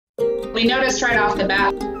We noticed right off the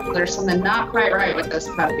bat, there's something not quite right with this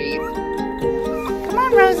puppy. Come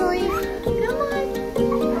on, Rosalie. Come on.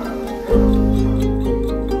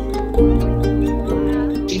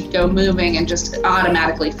 She'd go moving and just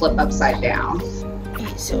automatically flip upside down.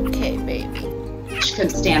 It's okay, baby. She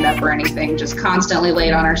couldn't stand up or anything, just constantly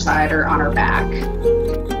laid on her side or on her back.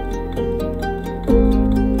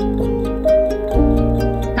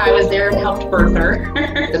 I was there and helped birth her.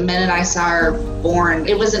 The minute I saw her born,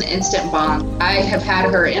 it was an instant bond. I have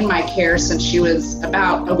had her in my care since she was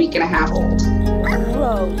about a week and a half old.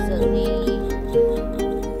 Rosalie.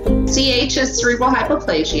 CH is cerebral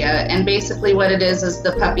hypoplasia, and basically what it is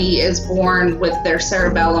the puppy is born with their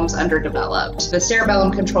cerebellums underdeveloped. The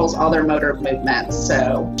cerebellum controls all their motor movements,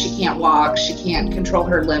 so she can't walk, she can't control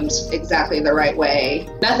her limbs exactly the right way.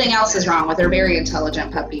 Nothing else is wrong with her. Very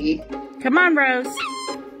intelligent puppy. Come on, Rose.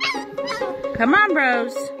 Come on,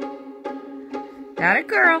 Rose. Got it,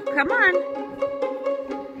 girl. Come on.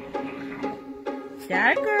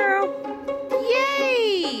 Got it, girl.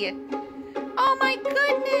 Yay! Oh my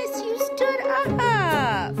goodness, you stood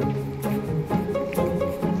up.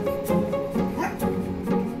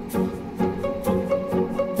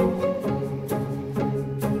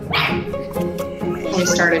 We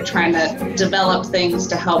started trying to develop things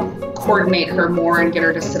to help coordinate her more and get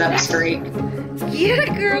her to sit up straight. Get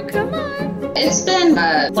it, girl. Come on. It's been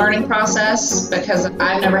a learning process because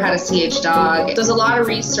I've never had a CH dog. There's a lot of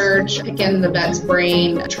research, picking the vet's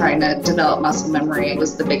brain, trying to develop muscle memory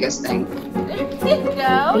was the biggest thing. There you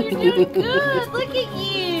go. You're doing good. Look at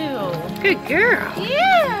you. Good girl.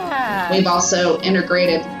 Yeah. We've also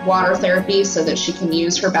integrated water therapy so that she can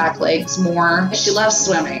use her back legs more. She loves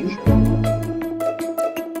swimming.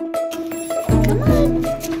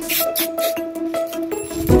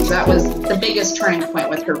 That was the biggest turning point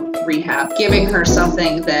with her rehab, giving her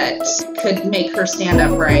something that could make her stand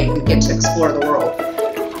upright and get to explore the world.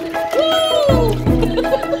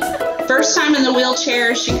 First time in the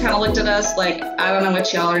wheelchair, she kind of looked at us like, I don't know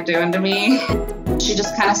what y'all are doing to me. She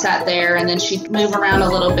just kind of sat there, and then she'd move around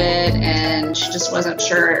a little bit, and she just wasn't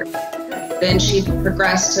sure. Then she'd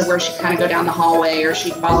progress to where she'd kind of go down the hallway, or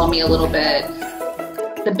she'd follow me a little bit.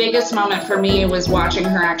 The biggest moment for me was watching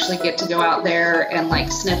her actually get to go out there and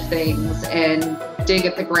like sniff things and dig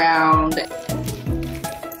at the ground.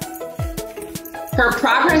 Her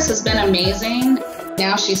progress has been amazing.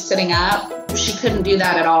 Now she's sitting up. She couldn't do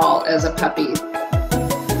that at all as a puppy.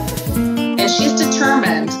 And she's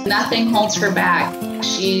determined. Nothing holds her back.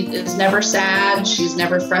 She is never sad. She's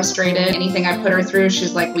never frustrated. Anything I put her through,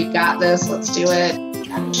 she's like, we got this, let's do it.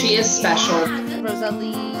 She is special.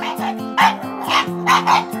 Rosalie.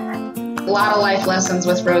 A lot of life lessons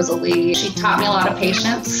with Rosalie. She taught me a lot of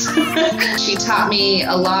patience. She taught me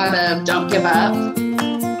a lot of don't give up.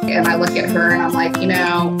 And I look at her and I'm like, you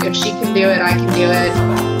know, if she can do it, I can do it.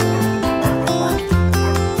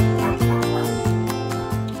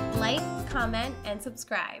 Like, comment, and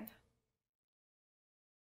subscribe.